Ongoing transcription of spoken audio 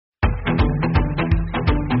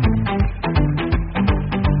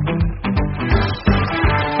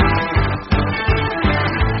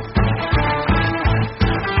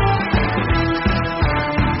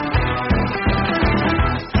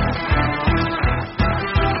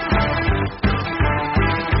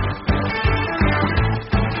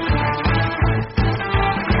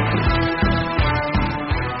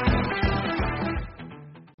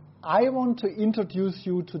to introduce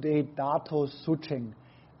you today Dato Sucheng,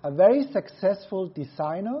 a very successful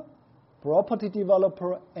designer, property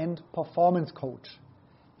developer, and performance coach.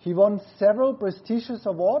 He won several prestigious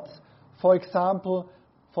awards, for example,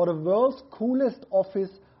 for the world's coolest office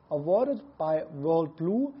awarded by World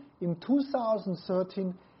Blue in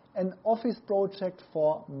 2013, an office project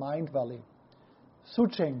for Mindvalley.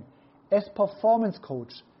 Sucheng, as performance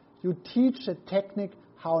coach, you teach the technique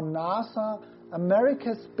how NASA,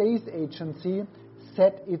 America's space agency,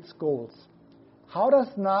 set its goals. How does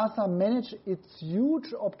NASA manage its huge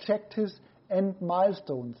objectives and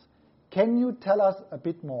milestones? Can you tell us a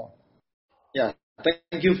bit more? Yeah,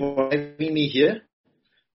 thank you for having me here.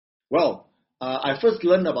 Well, I first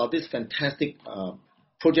learned about this fantastic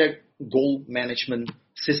project goal management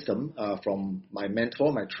system from my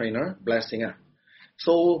mentor, my trainer, Blair Singer.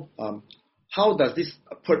 So how does this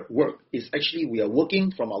PERT work? Is actually we are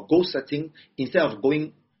working from our goal setting instead of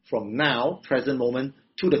going from now, present moment,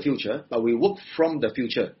 to the future, but we work from the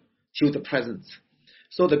future to the present.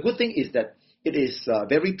 So the good thing is that it is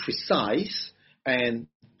very precise and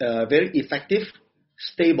very effective,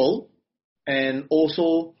 stable, and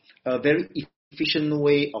also a very efficient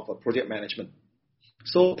way of project management.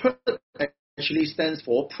 So PERT actually stands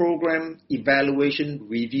for Program Evaluation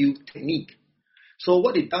Review Technique. So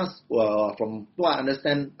what it does, from what I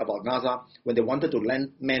understand about NASA, when they wanted to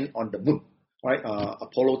land man on the moon, right,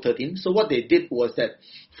 Apollo 13. So what they did was that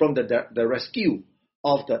from the rescue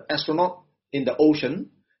of the astronaut in the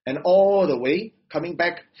ocean and all the way coming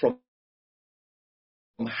back from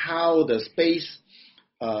how the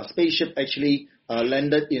spaceship actually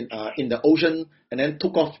landed in the ocean and then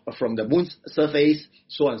took off from the moon's surface,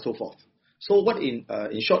 so on and so forth. So what in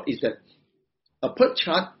short is that a PERT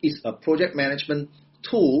chart is a project management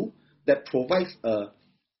tool that provides a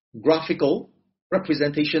graphical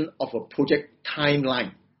representation of a project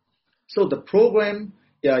timeline. So the program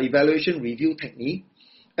evaluation review technique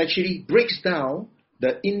actually breaks down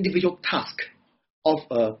the individual task of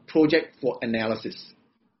a project for analysis.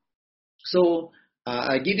 So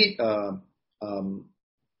I give it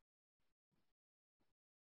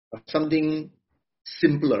something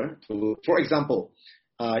simpler. For example,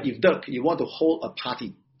 if Dirk, you want to hold a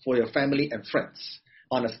party for your family and friends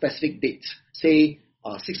on a specific date, say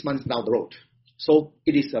 6 months down the road. So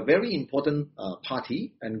it is a very important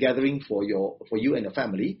party and gathering for you and your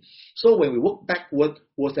family. So when we work backward,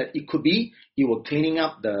 was that it could be you were cleaning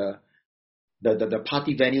up the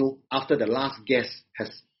party venue after the last guest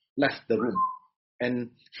has left the room,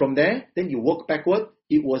 and from there, then you work backward.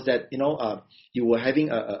 It was that you were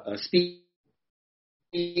having a speech,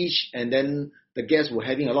 and then the guests were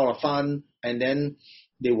having a lot of fun, and then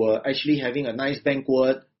they were actually having a nice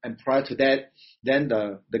banquet. And prior to that, then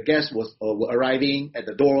the guests were arriving at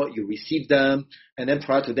the door. You received them, and then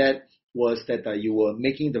prior to that was that you were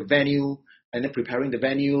making the venue and then preparing the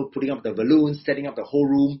venue, putting up the balloons, setting up the whole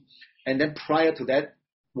room, and then prior to that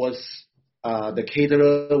was the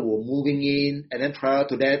caterer were moving in, and then prior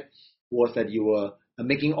to that was that you were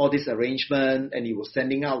making all this arrangement, and you were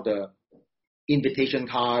sending out the invitation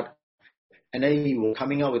card, and then you were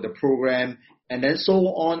coming out with the program, and then so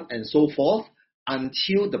on and so forth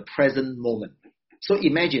until the present moment. So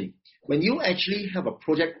imagine when you actually have a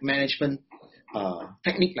project management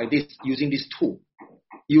technique like this, using this tool,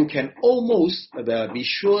 you can almost be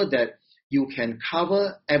sure that you can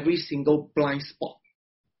cover every single blind spot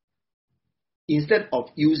instead of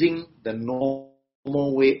using the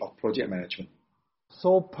normal way of project management.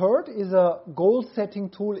 So PERT is a goal-setting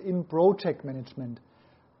tool in project management.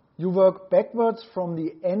 You work backwards from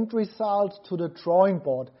the end result to the drawing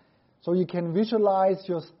board, so you can visualize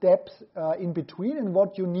your steps in between and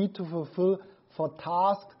what you need to fulfill for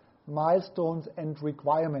tasks, milestones, and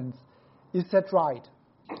requirements. Is that right?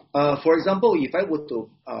 For example, if I were to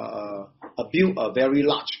build a very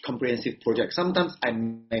large, comprehensive project, sometimes I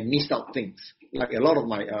may miss out things. Like a lot of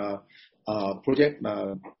my project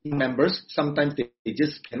members, sometimes they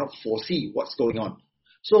just cannot foresee what's going on.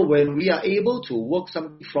 So when we are able to work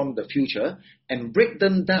something from the future and break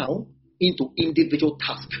them down into individual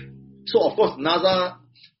tasks. So of course, NASA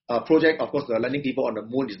project, of course, landing people on the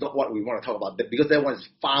moon is not what we want to talk about, because that one is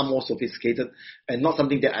far more sophisticated and not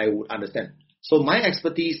something that I would understand. So my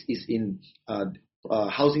expertise is in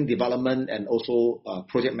housing development and also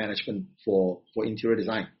project management for interior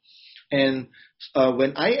design. And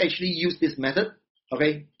when I actually used this method,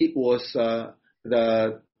 okay, it was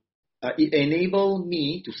it enabled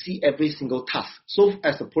me to see every single task. So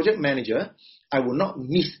as a project manager, I will not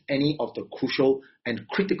miss any of the crucial and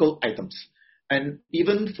critical items. And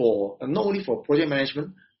even for, not only for project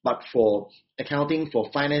management, but for accounting, for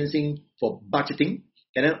financing, for budgeting,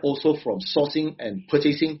 and then also from sourcing and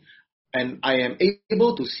purchasing. And I am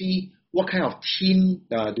able to see what kind of team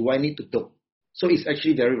do I need to build. So it's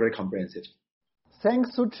actually very, very comprehensive.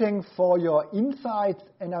 Thanks, Su-Cheng, for your insights,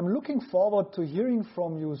 and I'm looking forward to hearing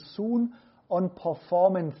from you soon on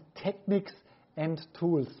performance techniques and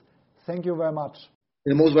tools. Thank you very much.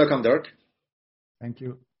 You're most welcome, Dirk. Thank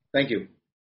you. Thank you.